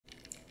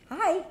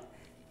Hi,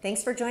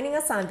 thanks for joining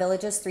us on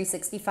Villages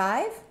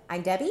 365.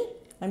 I'm Debbie,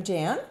 I'm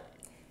Jan.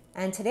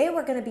 and today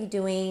we're going to be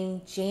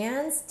doing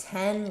Jan's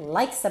 10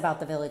 likes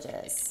about the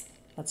Villages.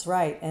 That's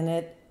right,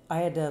 and I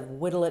had to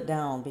whittle it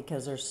down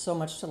because there's so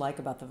much to like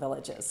about the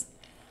Villages.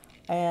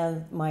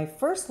 And my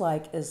first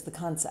like is the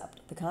concept.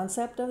 The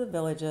concept of the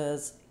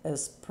Villages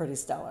is pretty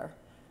stellar.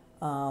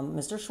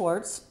 Mr.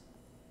 Schwartz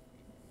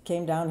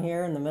came down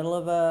here in the middle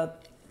of a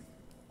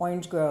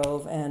orange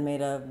grove and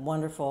made a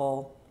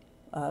wonderful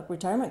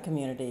retirement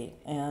community,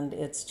 and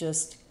it's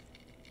just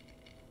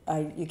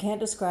you can't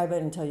describe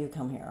it until you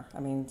come here.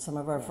 I mean, some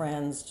of our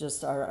friends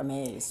just are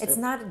amazed. It's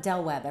not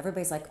Del Webb.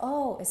 Everybody's like,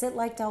 oh, is it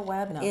like Del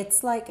Webb? No.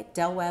 It's like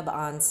Del Webb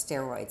on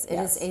steroids. It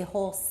Yes. is a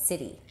whole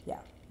city.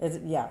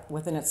 Yeah,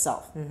 within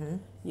itself. Mm-hmm.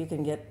 You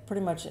can get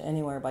pretty much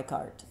anywhere by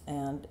cart,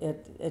 and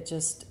it's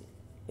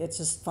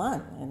just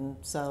fun, and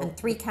so And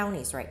 3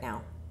 counties right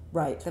now.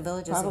 right. The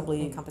Villages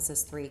probably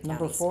encompasses 3 counties.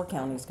 number 4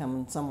 counties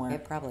coming somewhere.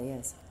 It probably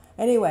is.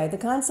 Anyway, the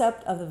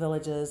concept of the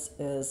Villages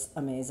is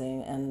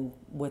amazing, and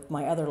with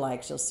my other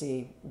likes, you'll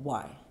see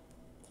why.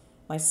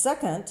 My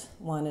second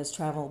one is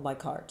travel by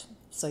cart.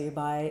 So you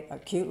buy a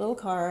cute little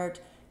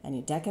cart and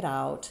you deck it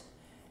out,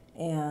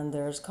 and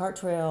there's cart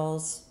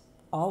trails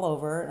all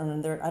over.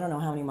 And I don't know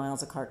how many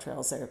miles of cart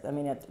trails there. I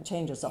mean, it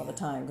changes all the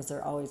time because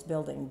they're always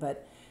building.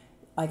 But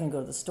I can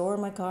go to the store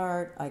in my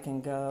cart. I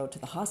can go to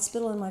the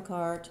hospital in my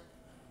cart.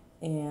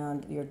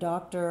 And your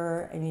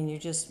doctor, I mean, you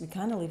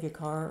kind of leave your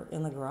car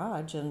in the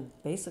garage and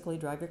basically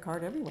drive your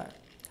cart everywhere.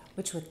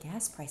 Which, with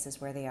gas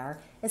prices where they are,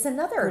 is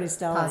another Pretty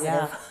stellar,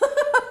 positive.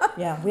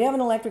 Yeah, we have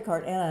an electric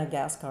cart and a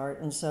gas cart,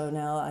 and so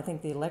now I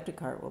think the electric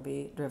cart will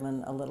be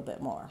driven a little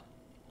bit more.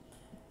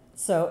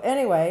 So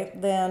anyway,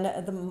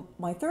 then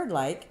my third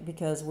like,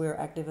 because we're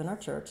active in our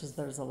church, is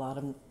there's a lot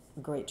of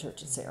great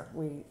churches here.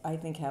 We, I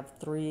think, have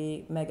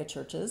 3 mega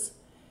churches.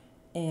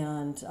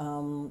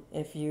 And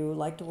if you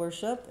like to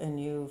worship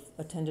and you've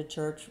attended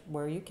church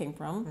where you came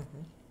from,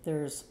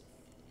 there's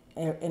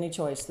any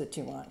choice that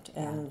you want.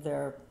 And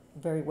they're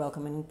very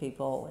welcoming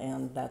people,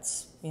 and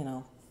that's,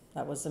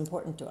 that was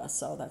important to us.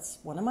 So that's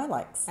one of my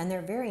likes. And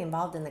they're very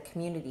involved in the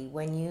community.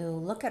 When you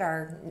look at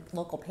our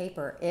local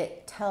paper,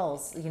 it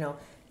tells,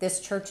 this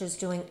church is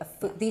doing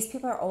these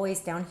people are always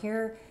down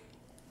here.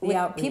 The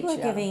outreach, People are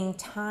giving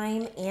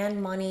time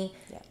and money.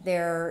 Yeah.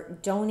 They're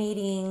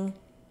donating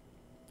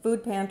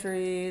Food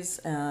pantries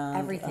and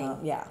everything.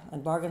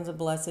 And bargains of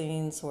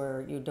blessings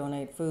where you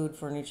donate food,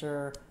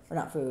 furniture, or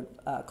not food,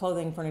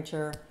 clothing,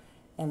 furniture,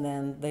 and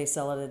then they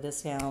sell at a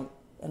discount.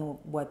 And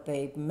what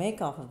they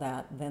make off of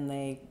that, then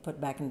they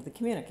put back into the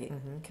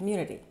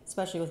community,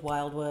 especially with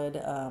Wildwood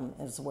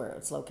is where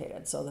it's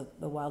located. So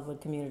the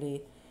Wildwood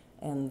community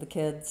and the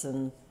kids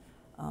and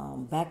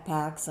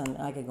backpacks, and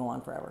I could go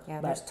on forever.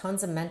 Yeah, there's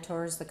tons of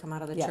mentors that come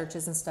out of the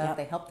churches and stuff. Yep.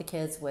 They help the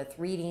kids with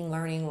reading,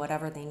 learning,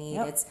 whatever they need.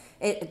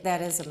 Yep.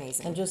 That is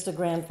amazing. And just a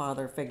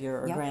grandfather figure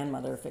or Yep.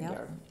 grandmother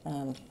figure,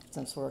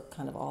 since we're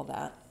kind of all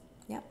that.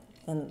 Yep.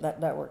 And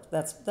that works.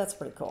 That's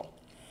pretty cool.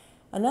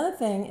 Another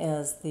thing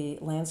is the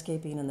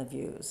landscaping and the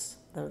views.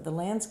 The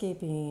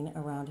landscaping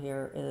around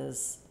here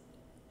is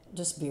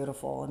just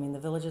beautiful. I mean,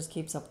 the Villages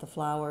keeps up the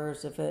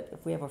flowers. If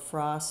we have a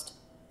frost,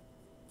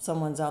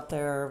 someone's out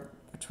there,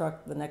 a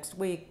truck the next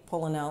week,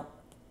 pulling out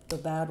the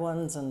bad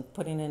ones and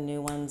putting in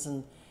new ones.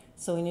 And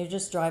so when you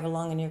just drive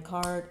along in your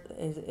car,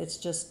 it's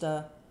just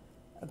a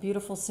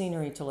beautiful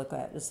scenery to look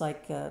at. It's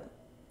like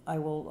I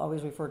will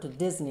always refer to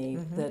Disney,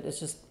 that it's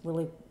just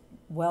really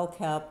well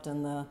kept,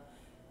 and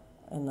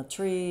the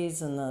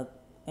trees and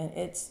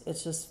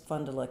it's just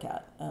fun to look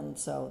at. And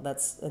so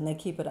and they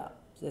keep it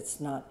up. It's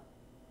not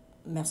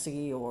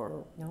messy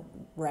or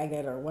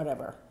ragged or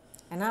whatever.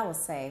 And I will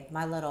say,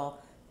 my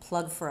little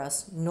plug for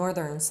us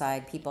northern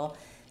side people.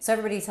 So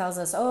everybody tells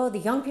us, oh, the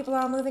young people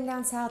are all moving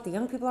down south. The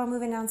young people are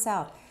moving down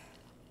south.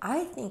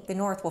 I think the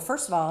north, well,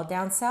 first of all,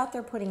 down south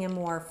they're putting in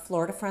more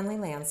Florida-friendly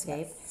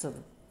landscape. Yes. So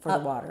for the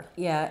water.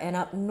 Yeah, and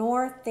up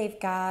north they've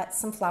got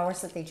some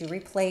flowers that they do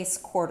replace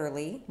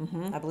quarterly.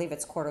 I believe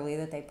it's quarterly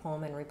that they pull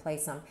them and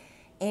replace them.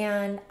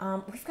 And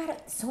we've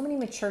got so many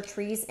mature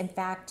trees. In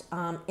fact,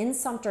 in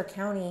Sumter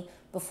County,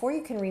 before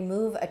you can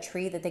remove a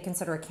tree that they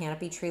consider a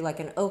canopy tree, like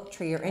an oak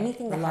tree or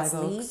anything that has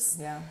live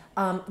leaves,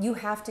 oaks, you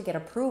have to get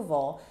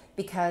approval,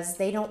 because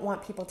they don't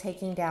want people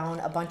taking down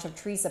a bunch of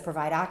trees that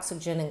provide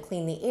oxygen and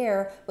clean the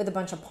air with a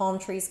bunch of palm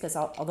trees, because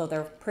although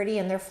they're pretty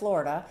and they're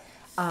Florida,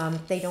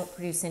 they don't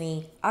produce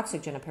any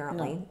oxygen,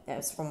 apparently,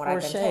 as from what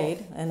I've been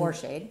told. Or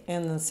shade.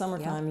 In the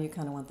summertime, you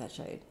kind of want that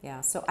shade.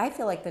 Yeah, so I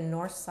feel like the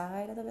north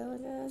side of the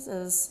Villages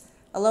is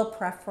a little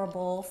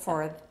preferable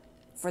for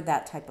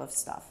that type of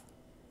stuff.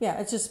 Yeah,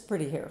 it's just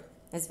pretty here.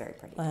 It's very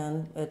pretty.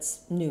 And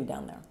it's new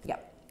down there.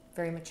 Yep,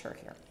 very mature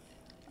here,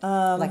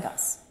 like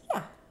us.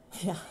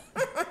 Yeah.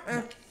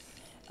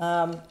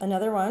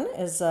 Another one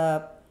is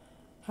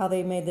how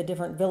they made the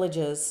different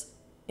villages,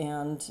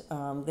 and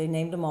they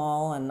named them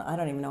all, and I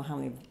don't even know how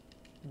many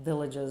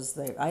villages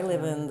I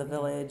live in the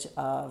village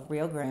of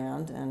Rio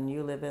Grande, and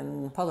you live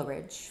in Polo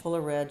Ridge.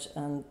 Fuller Ridge,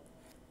 and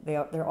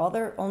they're all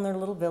on their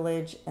little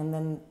village, and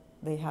then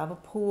they have a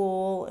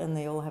pool, and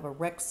they'll have a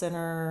rec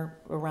center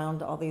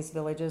around all these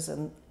villages,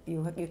 and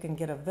you can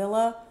get a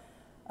villa,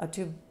 a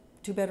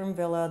two-bedroom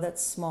villa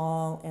that's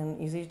small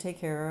and easy to take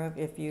care of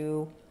if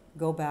you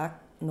go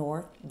back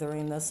north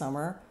during the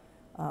summer.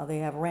 They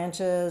have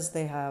ranches,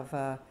 they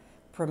have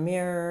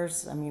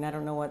premiers. I mean, I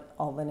don't know what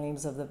all the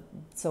names of the.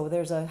 So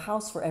there's a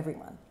house for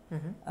everyone,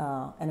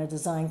 and a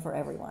design for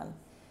everyone,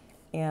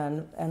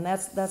 and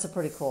that's a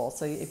pretty cool.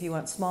 So if you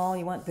want small,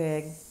 you want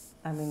big.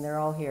 I mean, they're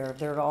all here.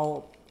 They're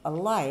all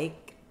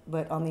alike,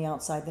 but on the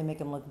outside they make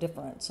them look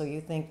different. So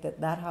you think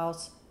that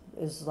house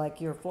is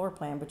like your floor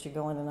plan, but you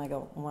go in and I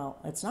go, well,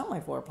 it's not my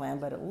floor plan,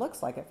 but it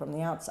looks like it from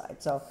the outside.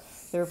 So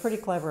they're pretty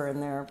clever in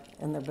their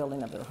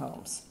building of their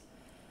homes.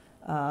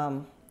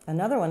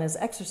 Another one is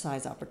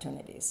exercise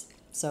opportunities.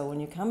 So when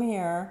you come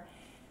here,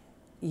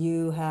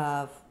 you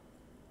have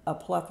a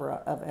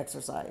plethora of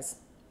exercise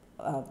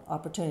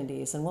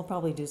opportunities, and we'll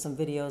probably do some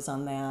videos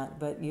on that.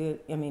 But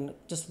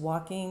just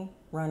walking,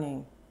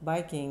 running,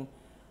 biking,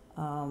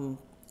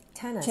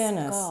 tennis,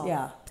 golf.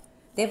 Yeah.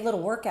 They have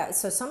little workouts.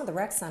 So some of the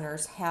rec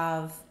centers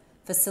have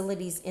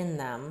facilities in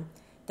them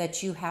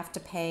that you have to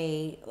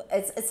pay.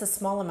 It's a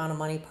small amount of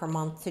money per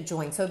month to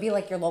join. So it'd be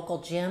like your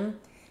local gym,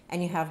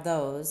 and you have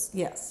those.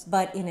 Yes.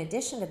 But in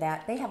addition to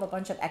that, they have a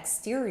bunch of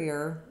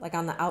exterior, like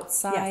on the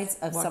outsides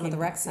of some of the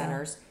rec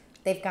centers,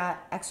 they've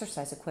got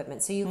exercise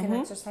equipment. So you can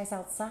exercise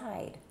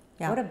outside.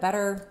 Yeah. What a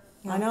better,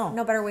 I know.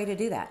 No better way to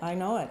do that. I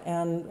know it.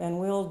 And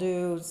we'll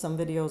do some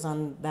videos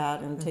on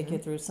that and take you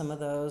through some of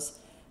those.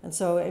 And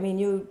so, I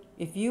mean,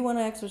 if you want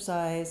to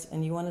exercise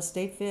and you want to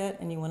stay fit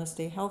and you want to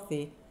stay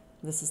healthy,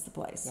 this is the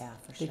place. Yeah,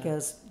 for sure.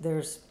 Because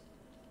there's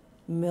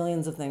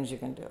millions of things you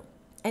can do.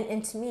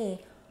 And to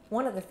me,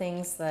 one of the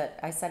things that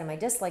I said in my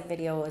dislike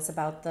video is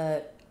about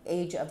the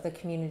age of the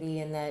community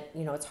and that,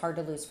 it's hard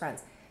to lose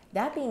friends.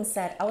 That being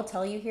said, I will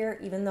tell you here,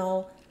 even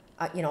though,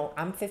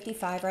 I'm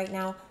 55 right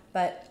now,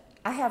 but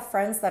I have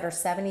friends that are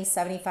 70,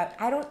 75.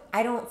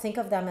 I don't think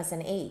of them as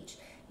an age.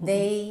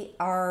 They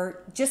are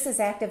just as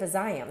active as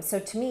I am. So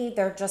to me,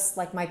 they're just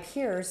like my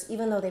peers,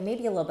 even though they may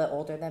be a little bit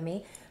older than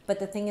me. But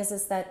the thing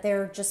is that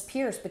they're just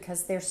peers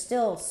because they're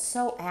still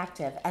so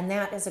active. And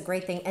that is a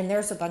great thing. And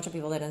there's a bunch of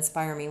people that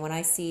inspire me when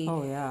I see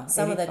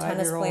some of the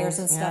tennis players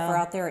and stuff are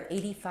out there at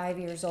 85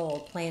 years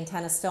old playing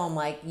tennis still. I'm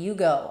like, you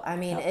go. I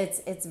mean,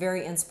 it's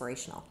very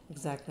inspirational.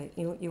 Exactly.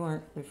 You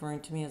weren't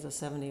referring to me as a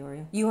 70, were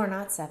you? You are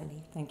not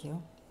 70. Thank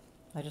you.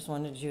 I just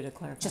wanted you to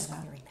clarify Just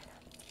clearing that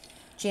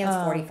up. Jan's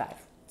 45.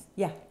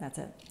 Yeah, that's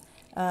it.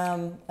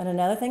 And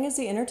another thing is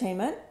the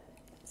entertainment.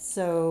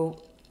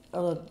 So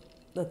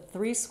the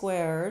 3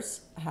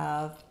 squares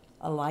have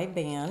a live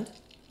band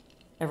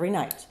every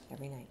night.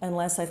 Every night.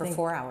 Unless I think...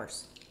 For 4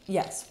 hours.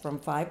 Yes, from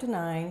 5 to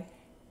 9,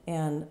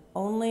 and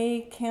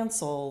only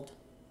canceled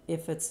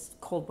if it's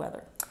cold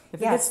weather. If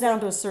it gets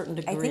down to a certain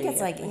degree. I think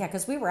it's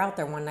because we were out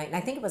there one night, and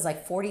I think it was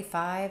like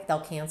 45,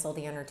 they'll cancel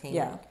the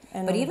entertainment.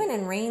 Yeah. But even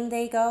in rain,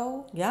 they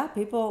go. Yeah,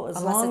 people,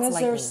 as long as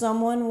there's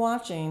someone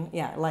watching.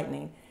 Yeah,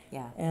 lightning.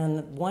 Yeah.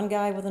 And one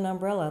guy with an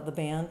umbrella, the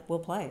band will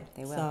play.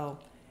 They will. So,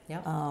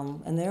 yep.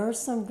 And there are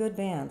some good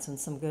bands and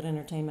some good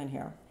entertainment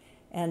here.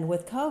 And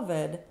with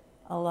COVID,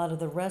 a lot of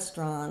the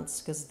restaurants,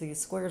 because the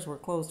squares were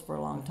closed for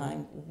a long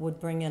time,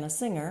 would bring in a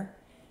singer.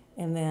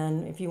 And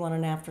then if you want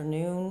an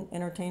afternoon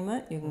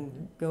entertainment, you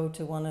can go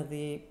to one of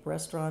the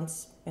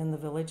restaurants in the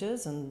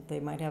villages, and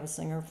they might have a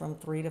singer from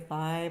 3 to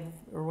 5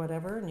 or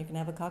whatever, and you can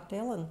have a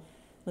cocktail and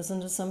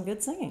listen to some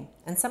good singing.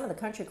 And some of the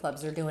country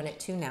clubs are doing it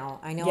too now.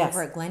 I know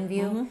over at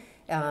Glenview,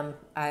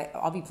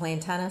 I'll be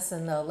playing tennis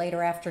in the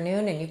later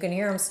afternoon, and you can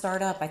hear them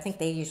start up. I think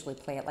they usually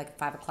play at like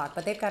 5 o'clock,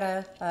 but they've got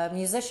a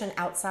musician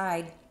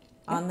outside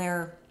on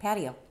their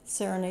patio.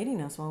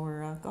 Serenading us while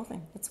we're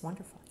golfing. It's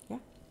wonderful. Yeah.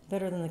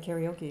 Better than the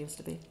karaoke used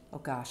to be. Oh,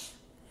 gosh.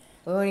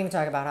 We won't even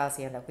talk about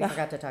Hacienda. We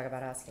forgot to talk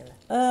about Hacienda.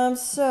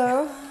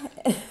 So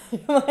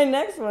my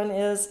next one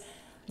is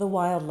the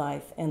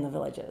wildlife in the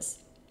villages.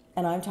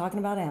 And I'm talking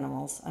about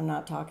animals. I'm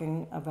not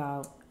talking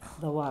about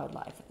the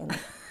wildlife.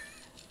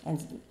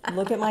 And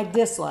look at my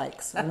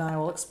dislikes, and I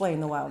will explain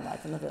the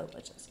wildlife in the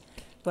villages.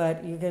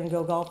 But you can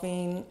go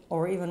golfing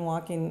or even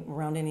walking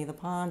around any of the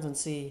ponds and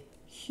see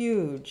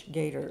huge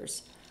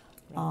gators,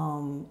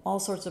 all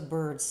sorts of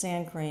birds,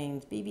 sand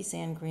cranes, baby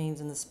sand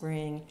cranes in the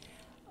spring.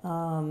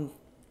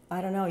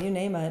 I don't know, you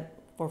name it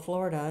for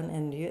Florida.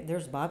 And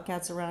there's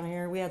bobcats around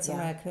here. We had some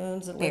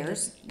raccoons.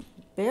 Bears.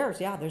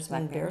 Bears, yeah. There's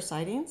been bear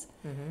sightings.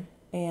 Mm-hmm.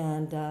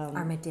 And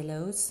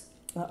armadillos.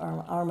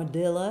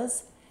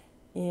 Armadillos.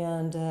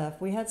 And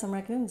we had some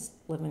raccoons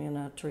living in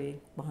a tree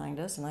behind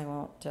us, and I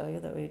won't tell you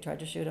that we tried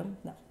to shoot them.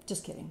 No,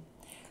 just kidding.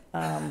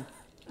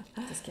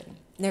 Just kidding.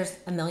 There's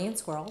a million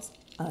squirrels.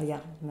 Yeah.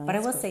 But I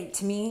will say,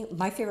 to me,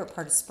 my favorite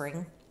part of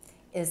spring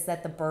is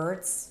that the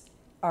birds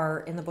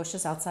are in the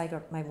bushes outside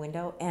of my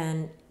window,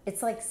 and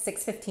it's like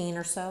 6:15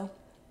 or so.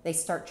 They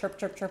start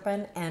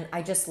chirping, and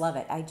I just love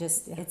it.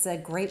 It's a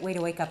great way to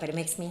wake up.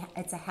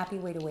 It's a happy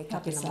way to wake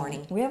up in the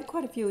morning. We have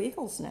quite a few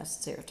eagles'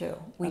 nests here, too.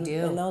 We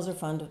do. And those are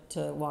fun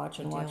to watch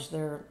and watch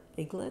their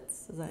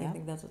eaglets. I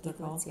think that's what they're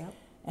called. Yep.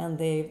 and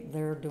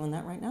they're doing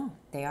that right now.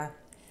 They are.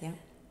 Yeah.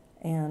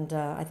 And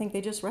I think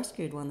they just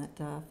rescued one that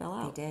fell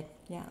out. They did.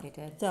 Yeah, They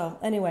did. So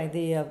anyway,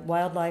 the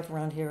wildlife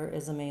around here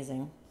is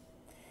amazing.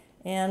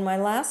 And my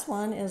last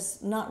one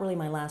is not really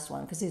my last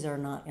one because these are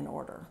not in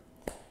order.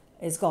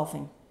 Is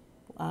golfing.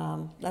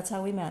 That's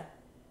how we met.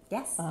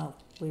 Yes.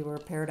 We were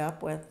paired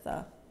up with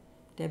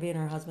Debbie and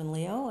her husband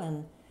Leo,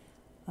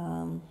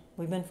 and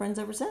we've been friends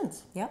ever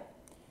since. Yep.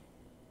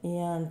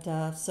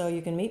 And so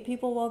you can meet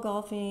people while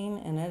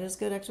golfing, and that is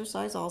good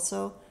exercise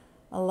also.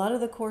 A lot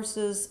of the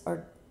courses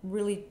are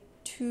really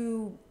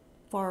too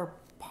far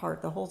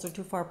apart. The holes are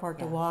too far apart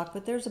to walk,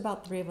 but there's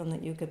about 3 of them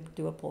that you could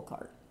do a pull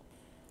cart.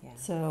 Yeah.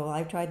 So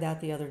I tried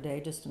that the other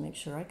day just to make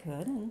sure I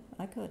could, and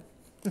I could.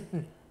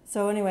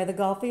 So anyway, the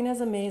golfing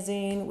is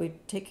amazing. We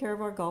take care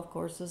of our golf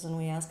courses, and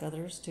we ask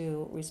others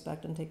to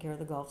respect and take care of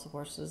the golf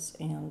courses,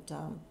 and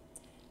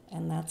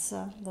that's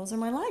those are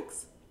my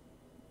likes.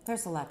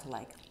 There's a lot to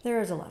like.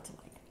 There is a lot to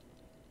like.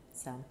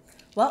 So,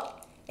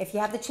 well, if you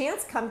have the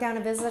chance, come down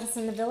and visit us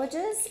in the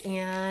villages.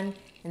 And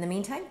in the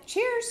meantime,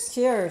 cheers.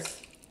 Cheers.